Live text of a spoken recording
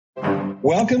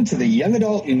Welcome to the Young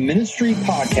Adult in Ministry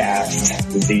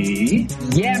Podcast, the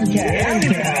SYAM Chapter,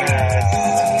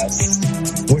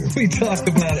 where we talk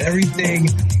about everything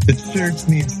the church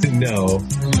needs to know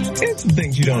and some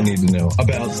things you don't need to know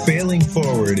about failing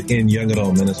forward in young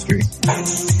adult ministry.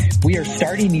 We are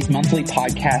starting these monthly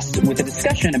podcasts with a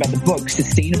discussion about the book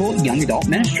Sustainable Young Adult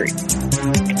Ministry.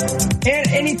 And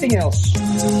anything else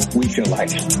we feel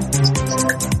like.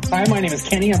 Hi, my name is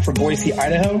Kenny. I'm from Boise,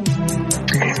 Idaho.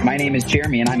 My name is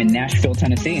Jeremy, and I'm in Nashville,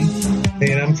 Tennessee.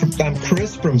 And I'm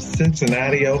Chris from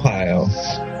Cincinnati, Ohio.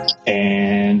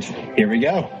 And here we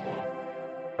go.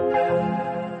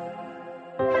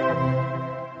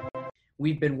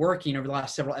 We've been working over the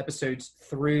last several episodes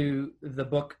through the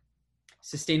book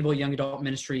Sustainable Young Adult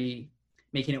Ministry,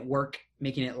 Making It Work,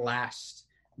 Making It Last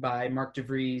by Mark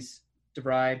DeVries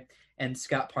and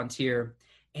Scott Pontier.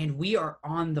 And we are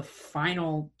on the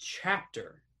final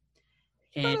chapter.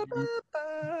 And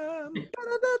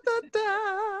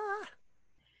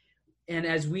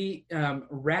as we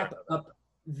wrap up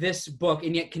this book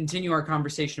and yet continue our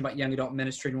conversation about young adult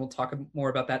ministry, and we'll talk more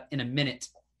about that in a minute,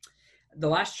 the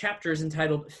last chapter is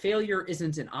entitled Failure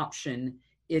Isn't an Option,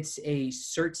 It's a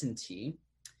Certainty.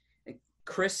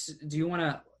 Chris, do you want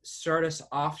to start us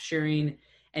off sharing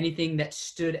anything that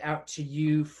stood out to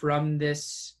you from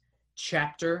this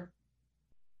chapter?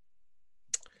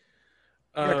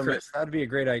 Yeah, Chris, that'd be a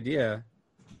great idea.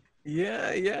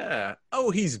 Yeah.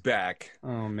 Oh, he's back.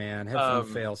 Oh, man.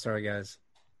 Headphone fail. Sorry, guys.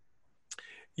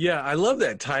 Yeah, I love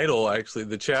that title, actually,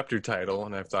 the chapter title.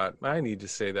 And I thought, I need to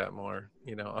say that more.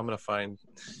 I'm going to find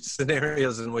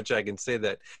scenarios in which I can say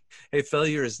that, hey,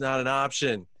 failure is not an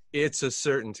option. It's a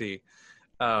certainty.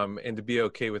 And to be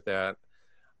okay with that.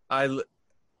 And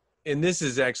this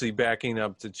is actually backing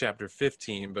up to chapter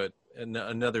 15, but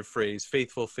another phrase,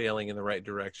 faithful failing in the right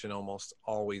direction almost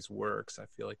always works. I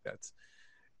feel like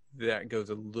that goes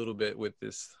a little bit with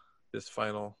this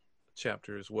final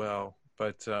chapter as well.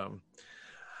 But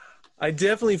I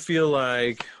definitely feel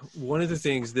like one of the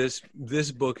things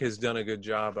this book has done a good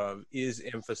job of is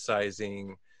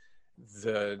emphasizing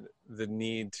the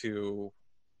need to,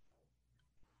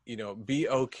 be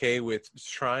okay with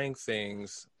trying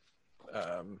things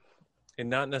and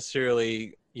not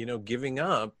necessarily, giving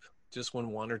up just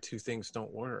when one or two things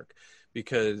don't work.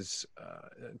 Because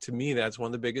to me, that's one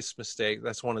of the biggest mistakes.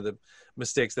 That's one of the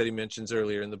mistakes that he mentions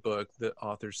earlier in the book that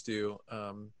authors do.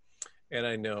 And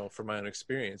I know from my own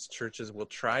experience, churches will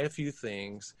try a few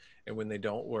things, and when they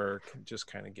don't work, just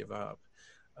kind of give up.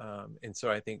 And so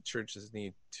I think churches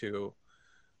need to,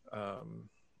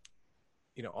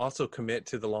 also commit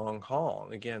to the long haul.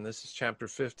 And again, this is chapter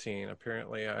 15.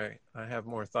 Apparently, I have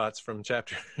more thoughts from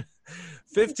chapter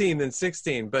 15 than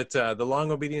 16, but the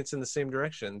long obedience in the same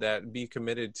direction, that be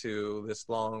committed to this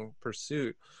long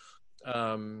pursuit.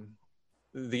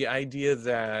 The idea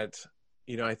that,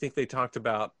 I think they talked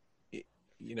about,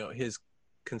 his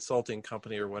consulting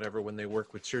company or whatever, when they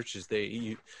work with churches,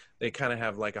 they kind of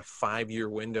have like a 5-year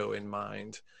window in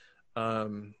mind.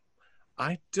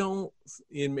 I don't,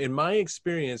 in my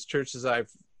experience, churches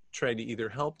I've tried to either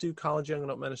help do college young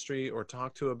adult ministry or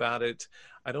talk to about it,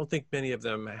 I don't think many of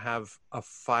them have a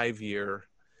 5-year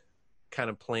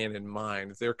kind of plan in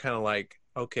mind. They're kind of like,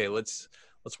 okay, let's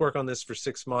work on this for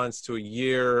 6 months to a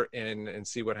year and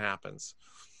see what happens.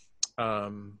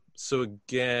 So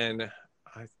again,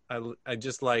 I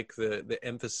just like the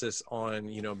emphasis on,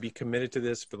 be committed to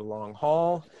this for the long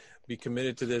haul, be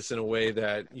committed to this in a way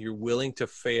that you're willing to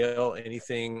fail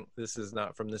anything. This is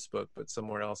not from this book, but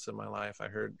somewhere else in my life, I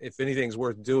heard if anything's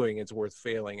worth doing, it's worth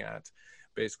failing at.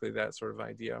 Basically that sort of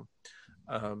idea.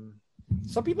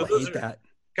 Some people hate that.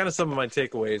 Kind of some of my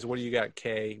takeaways. What do you got,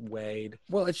 Kay, Wade?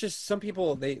 Well, it's just some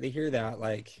people, they hear that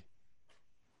like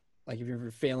if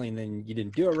you're failing, then you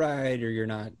didn't do it right, or you're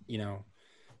not,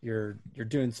 you're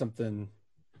doing something,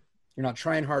 you're not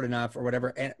trying hard enough or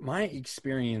whatever. And my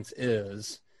experience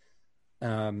is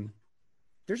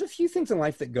there's a few things in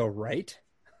life that go right,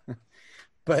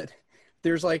 but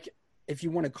there's like, if you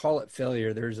want to call it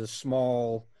failure, there's a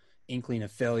small inkling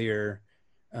of failure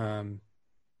in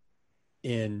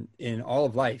all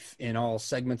of life, in all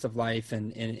segments of life,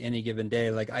 and in any given day.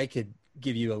 Like I could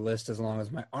give you a list as long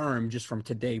as my arm just from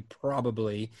today,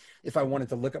 probably, if I wanted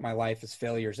to look at my life as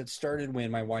failures. It started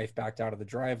when my wife backed out of the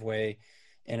driveway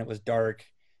and it was dark,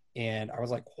 and I was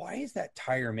like, why is that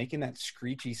tire making that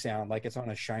screechy sound like it's on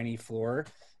a shiny floor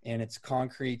and it's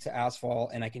concrete to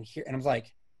asphalt, and I can hear, and I was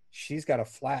like, she's got a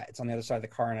flat, it's on the other side of the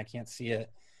car and I can't see it.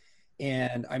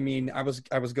 And I mean, I was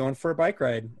going for a bike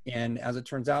ride, and as it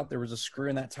turns out, there was a screw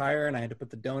in that tire, and I had to put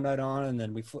the donut on, and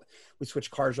then we switched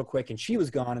cars real quick, and she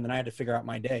was gone, and then I had to figure out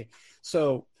my day.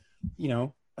 So,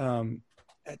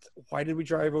 why did we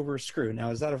drive over a screw?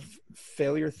 Now, is that a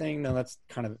failure thing? No, that's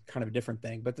kind of a different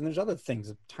thing. But then there's other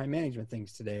things, time management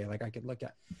things today, like I could look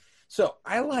at. So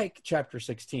I like chapter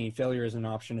 16, failure is an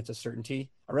option. It's a certainty.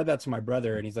 I read that to my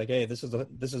brother and he's like, hey, this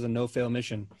is a no fail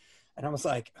mission. And I was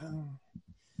like, oh,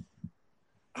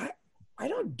 I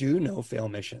don't do no fail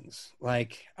missions.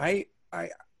 Like I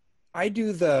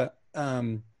do the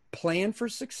plan for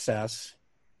success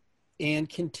and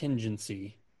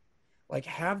contingency. Like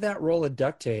have that roll of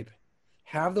duct tape,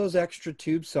 have those extra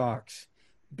tube socks,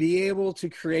 be able to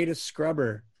create a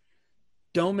scrubber.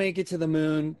 Don't make it to the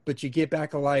moon, but you get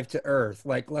back alive to Earth.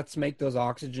 Like, let's make those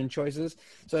oxygen choices.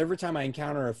 So every time I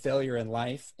encounter a failure in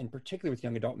life, and particularly with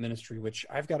young adult ministry, which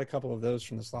I've got a couple of those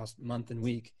from this last month and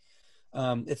week,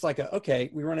 it's like, okay,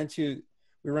 we run into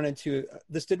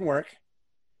this didn't work.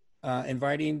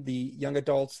 Inviting the young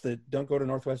adults that don't go to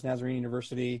Northwest Nazarene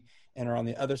University and are on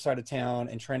the other side of town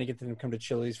and trying to get them to come to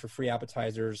Chili's for free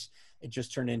appetizers. It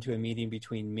just turned into a meeting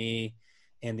between me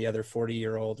and the other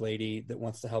 40-year-old lady that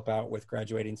wants to help out with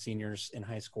graduating seniors in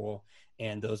high school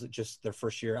and those that just their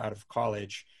first year out of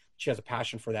college. She has a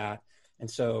passion for that. And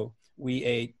so we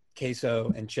ate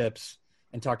queso and chips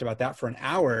and talked about that for an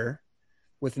hour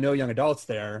with no young adults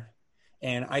there.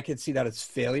 And I could see that as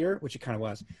failure, which it kind of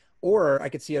was. Or I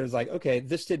could see it as like, okay,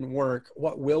 this didn't work.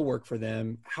 What will work for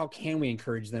them? How can we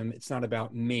encourage them? It's not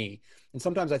about me. And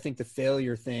sometimes I think the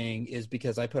failure thing is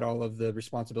because I put all of the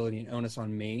responsibility and onus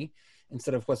on me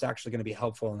instead of what's actually going to be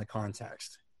helpful in the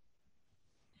context.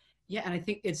 Yeah, and I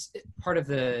think it's part of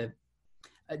the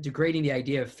degrading the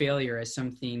idea of failure as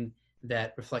something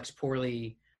that reflects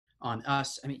poorly on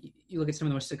us. I mean, you look at some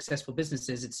of the most successful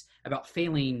businesses, it's about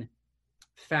failing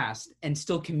fast and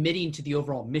still committing to the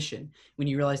overall mission. When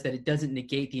you realize that it doesn't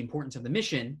negate the importance of the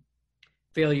mission,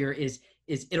 failure is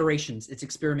iterations, it's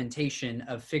experimentation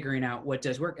of figuring out what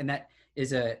does work. And that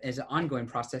is an ongoing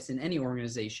process in any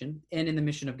organization and in the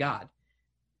mission of God.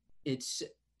 It's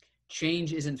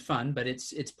change isn't fun, but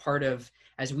it's part of,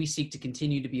 as we seek to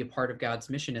continue to be a part of God's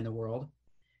mission in the world,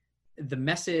 the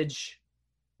message,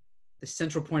 the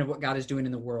central point of what God is doing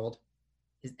in the world,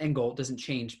 his end goal doesn't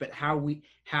change, but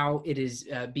how it is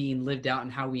being lived out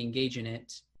and how we engage in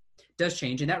it does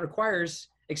change. And that requires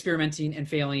experimenting and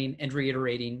failing and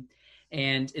reiterating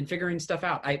and figuring stuff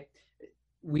out.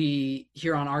 We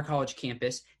here on our college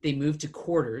campus, they moved to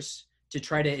quarters to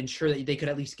try to ensure that they could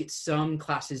at least get some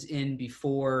classes in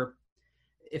before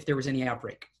if there was any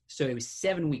outbreak. So it was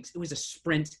 7 weeks. It was a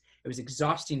sprint. It was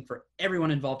exhausting for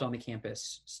everyone involved on the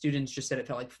campus. Students just said it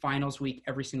felt like finals week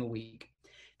every single week.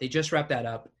 They just wrapped that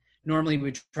up. Normally we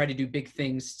would try to do big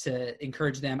things to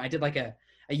encourage them. I did like a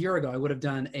year ago, I would have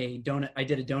done a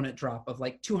donut drop of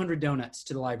like 200 donuts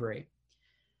to the library.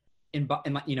 And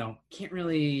can't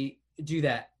really do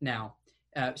that now.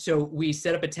 So we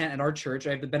set up a tent at our church. I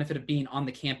have the benefit of being on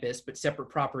the campus, but separate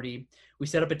property. We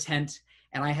set up a tent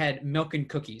and I had milk and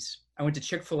cookies. I went to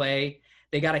Chick-fil-A.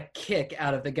 They got a kick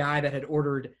out of the guy that had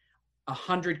ordered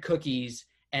 100 cookies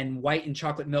and white and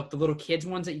chocolate milk, the little kids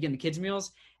ones that you get in the kids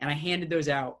meals. And I handed those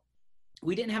out.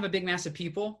 We didn't have a big mass of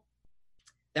people.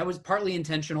 That was partly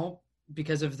intentional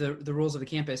because of the rules of the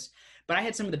campus. But I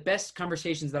had some of the best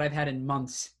conversations that I've had in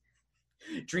months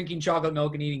drinking chocolate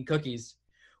milk and eating cookies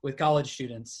with college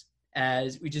students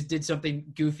as we just did something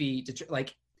goofy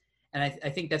and I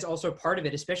think that's also part of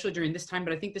it, especially during this time.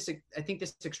 But I think this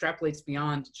extrapolates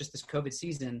beyond just this COVID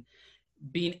season,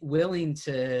 being willing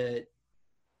to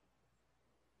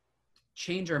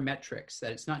change our metrics,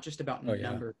 that it's not just about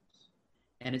numbers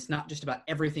and it's not just about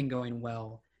everything going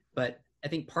well, but I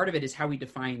think part of it is how we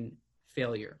define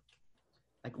failure.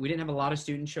 Like we didn't have a lot of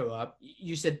students show up.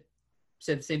 You said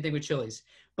the same thing with Chili's,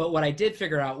 but what I did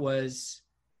figure out was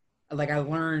like, I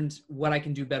learned what I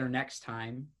can do better next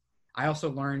time. I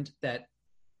also learned that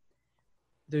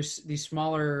these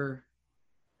smaller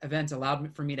events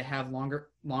allowed for me to have longer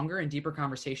and deeper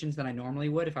conversations than I normally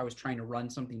would if I was trying to run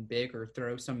something big or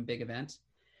throw some big event.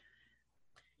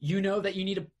 You know that you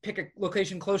need to pick a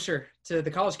location closer to the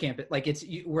college campus. Like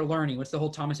we're learning. What's the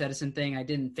whole Thomas Edison thing? I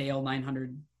didn't fail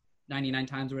 999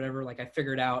 times or whatever. Like I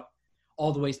figured out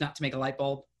all the ways not to make a light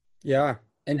bulb. Yeah.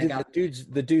 And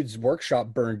the dude's workshop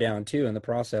burned down too in the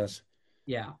process.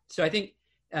 Yeah. So I think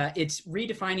it's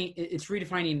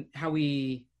redefining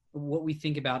what we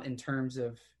think about in terms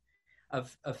of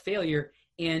failure.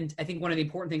 And I think one of the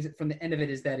important things from the end of it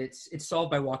is that it's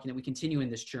solved by walking, that we continue in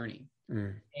this journey.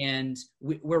 And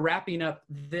we're wrapping up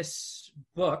this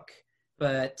book,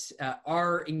 but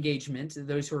our engagement,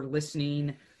 those who are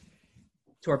listening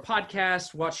to our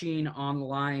podcast, watching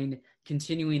online,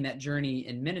 continuing that journey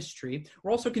in ministry,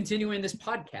 we're also continuing this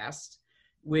podcast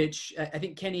which I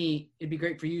think, Kenny, it'd be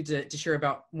great for you to share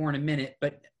about more in a minute.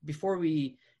 But before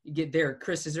we get there,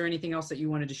 Chris, is there anything else that you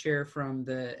wanted to share from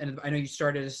and I know you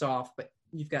started us off, but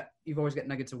you've always got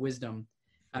nuggets of wisdom.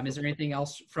 Is there anything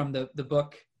else from the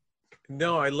book?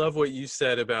 No, I love what you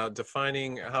said about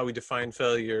defining how we define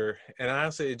failure. And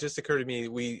honestly, it just occurred to me,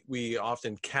 we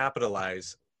often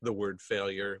capitalize the word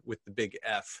failure with the big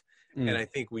F. And I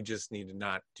think we just need to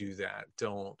not do that.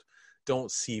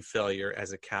 Don't see failure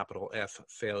as a capital F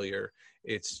failure.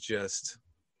 It's just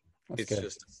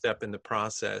just a step in the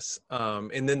process.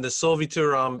 And then the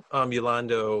solvitur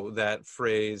ambulando, that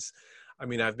phrase, I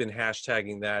mean, I've been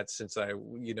hashtagging that since I,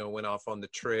 went off on the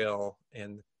trail,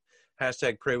 and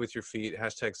hashtag pray with your feet,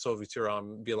 hashtag solvitur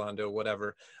ambulando,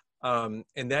 whatever. And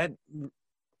that,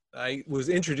 I was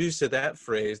introduced to that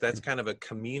phrase. That's kind of a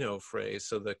Camino phrase.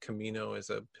 So the Camino is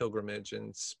a pilgrimage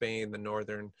in Spain, the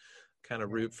northern kind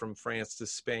of route from France to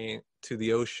Spain, to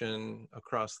the ocean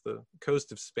across the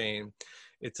coast of Spain.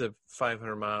 It's a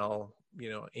 500-mile,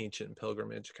 ancient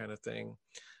pilgrimage kind of thing.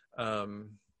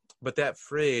 But that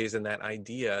phrase and that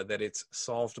idea that it's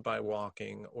solved by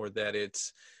walking, or that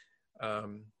it's,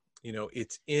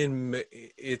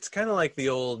 it's kind of like the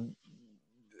old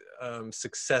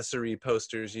successory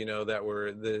posters, that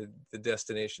were the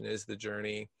destination is the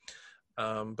journey.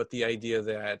 But the idea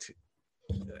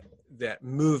that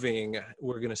moving,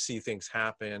 we're going to see things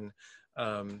happen,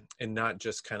 and not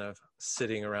just kind of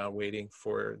sitting around waiting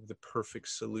for the perfect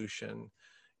solution,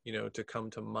 to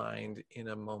come to mind in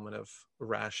a moment of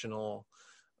rational,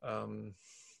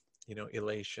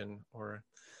 elation, or,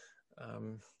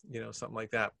 something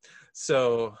like that.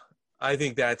 So I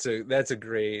think that's a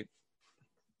great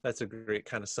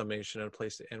kind of summation and a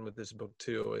place to end with this book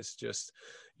too. Is just,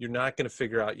 you're not going to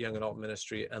figure out young adult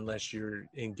ministry unless you're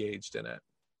engaged in it,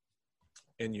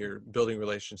 and you're building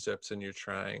relationships, and you're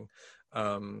trying.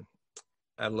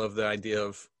 I love the idea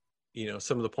of,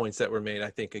 some of the points that were made, I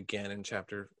think, again, in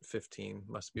chapter 15,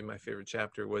 must be my favorite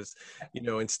chapter, was,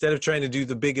 instead of trying to do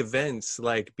the big events,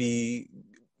 like do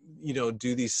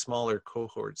these smaller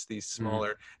cohorts, these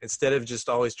smaller, instead of just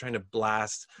always trying to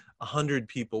blast 100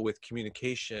 people with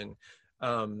communication,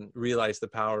 realize the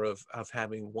power of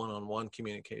having one-on-one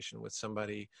communication with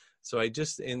somebody. So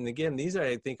and again, these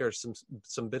I think are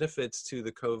some benefits to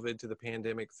the COVID, to the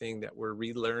pandemic thing that we're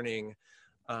relearning,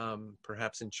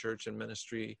 perhaps in church and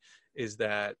ministry, is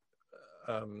that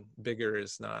bigger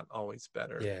is not always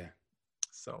better. Yeah.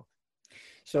 So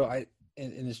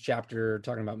in this chapter,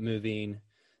 talking about moving,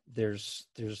 there's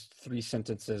 3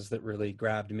 sentences that really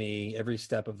grabbed me. Every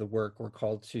step of the work we're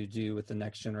called to do with the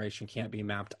next generation can't be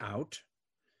mapped out.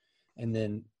 And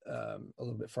then a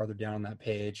little bit farther down on that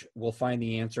page, we'll find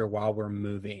the answer while we're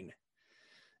moving.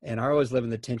 And I always live in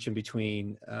the tension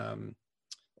between,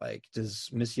 does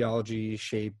missiology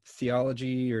shape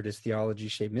theology, or does theology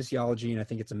shape missiology? And I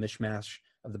think it's a mishmash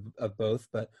of both,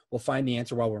 but we'll find the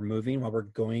answer while we're moving, while we're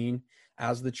going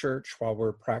as the church, while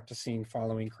we're practicing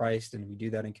following Christ, and we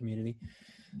do that in community.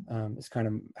 It's kind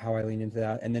of how I lean into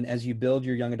that. And then as you build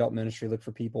your young adult ministry, look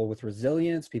for people with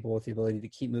resilience, people with the ability to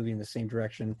keep moving in the same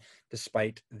direction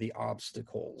despite the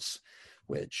obstacles,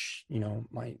 which,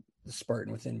 the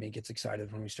Spartan within me gets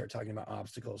excited when we start talking about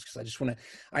obstacles, because I just want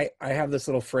to, I have this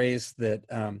little phrase that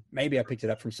maybe I picked it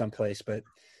up from someplace, but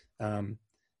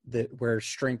that where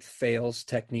strength fails,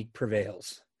 technique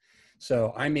prevails.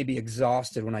 So I may be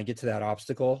exhausted when I get to that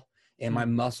obstacle, and my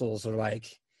muscles are like,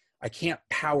 I can't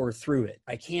power through it.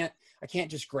 I can't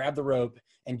just grab the rope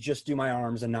and just do my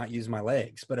arms and not use my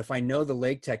legs. But if I know the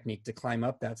leg technique to climb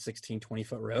up that 16,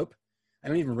 20-foot rope, I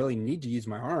don't even really need to use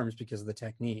my arms because of the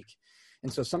technique.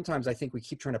 And so sometimes I think we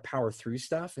keep trying to power through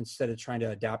stuff instead of trying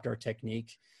to adapt our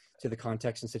technique to the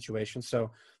context and situation. So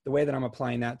the way that I'm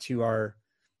applying that to our,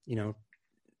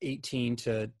 18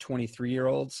 to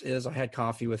 23-year-olds is, I had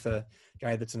coffee with a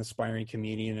guy that's an aspiring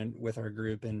comedian and with our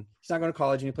group, and he's not going to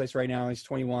college any place right now. He's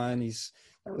 21. He's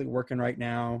not really working right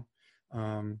now.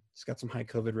 He's got some high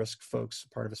COVID risk folks,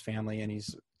 part of his family. And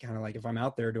he's kind of like, if I'm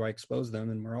out there, do I expose them?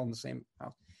 And we're all in the same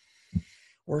house.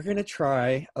 We're going to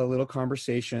try a little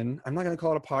conversation. I'm not going to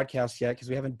call it a podcast yet, because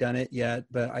we haven't done it yet,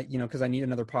 but because I need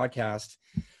another podcast.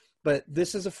 But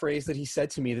this is a phrase that he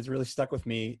said to me that's really stuck with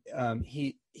me.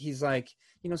 He's like,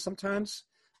 sometimes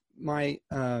my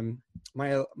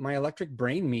electric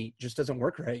brain meat just doesn't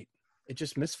work right. It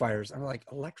just misfires. I'm like,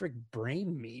 electric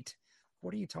brain meat?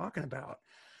 What are you talking about?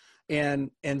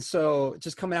 And so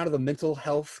just coming out of the mental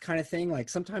health kind of thing, like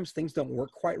sometimes things don't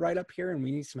work quite right up here and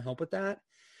we need some help with that.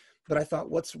 But I thought,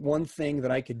 what's one thing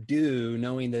that I could do,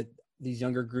 knowing that these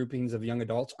younger groupings of young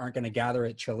adults aren't going to gather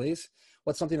at Chili's?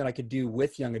 What's something that I could do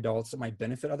with young adults that might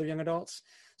benefit other young adults?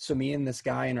 So me and this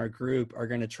guy in our group are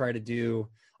going to try to do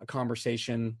a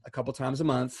conversation a couple times a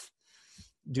month,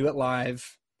 do it live,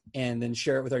 and then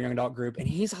share it with our young adult group. And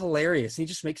he's hilarious. He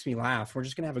just makes me laugh. We're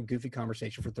just going to have a goofy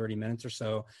conversation for 30 minutes or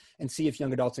so and see if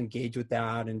young adults engage with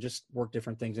that and just work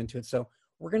different things into it. So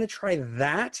we're going to try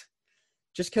that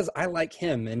just because I like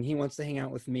him and he wants to hang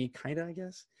out with me, kind of, I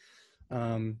guess.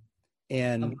 And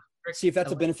see if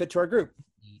that's a benefit to our group.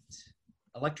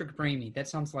 Electric Brainy. That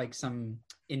sounds like some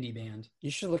indie band. You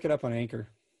should look it up on Anchor.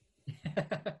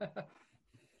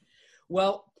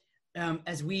 Well,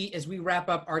 as we wrap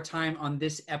up our time on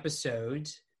this episode,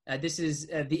 this is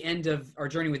the end of our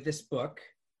journey with this book,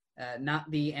 not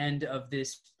the end of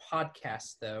this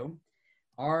podcast, though.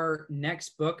 Our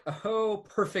next book,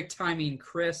 perfect timing,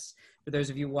 Chris, for those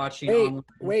of you watching.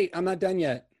 Wait, I'm not done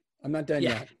yet. Not done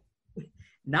yet.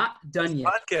 This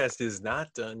podcast is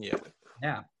not done yet.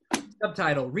 Yeah.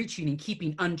 Subtitle, Reaching and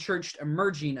Keeping Unchurched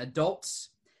Emerging Adults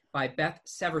by Beth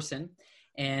Severson.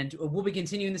 And we'll be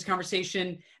continuing this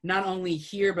conversation not only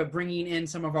here, but bringing in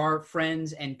some of our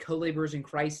friends and co-laborers in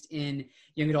Christ in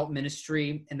young adult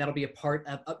ministry. And that'll be a part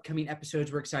of upcoming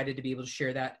episodes. We're excited to be able to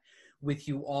share that with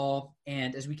you all.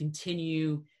 And as we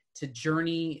continue to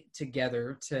journey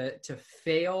together to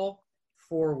fail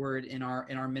forward in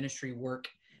our ministry work.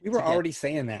 We were already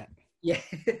saying that. Yeah.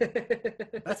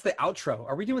 That's the outro.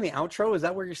 Are we doing the outro? Is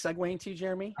that where you're segueing to,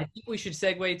 Jeremy? I think we should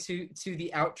segue to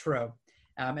the outro.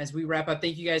 As we wrap up,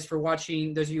 thank you guys for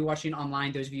watching. Those of you watching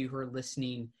online, those of you who are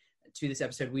listening to this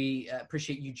episode, we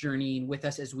appreciate you journeying with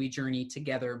us as we journey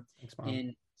together. Thanks, Mom.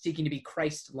 In seeking to be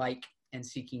Christ-like and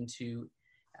seeking to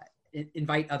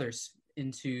invite others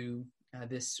into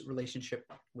this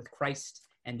relationship with Christ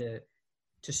and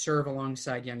to serve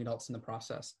alongside young adults in the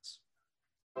process.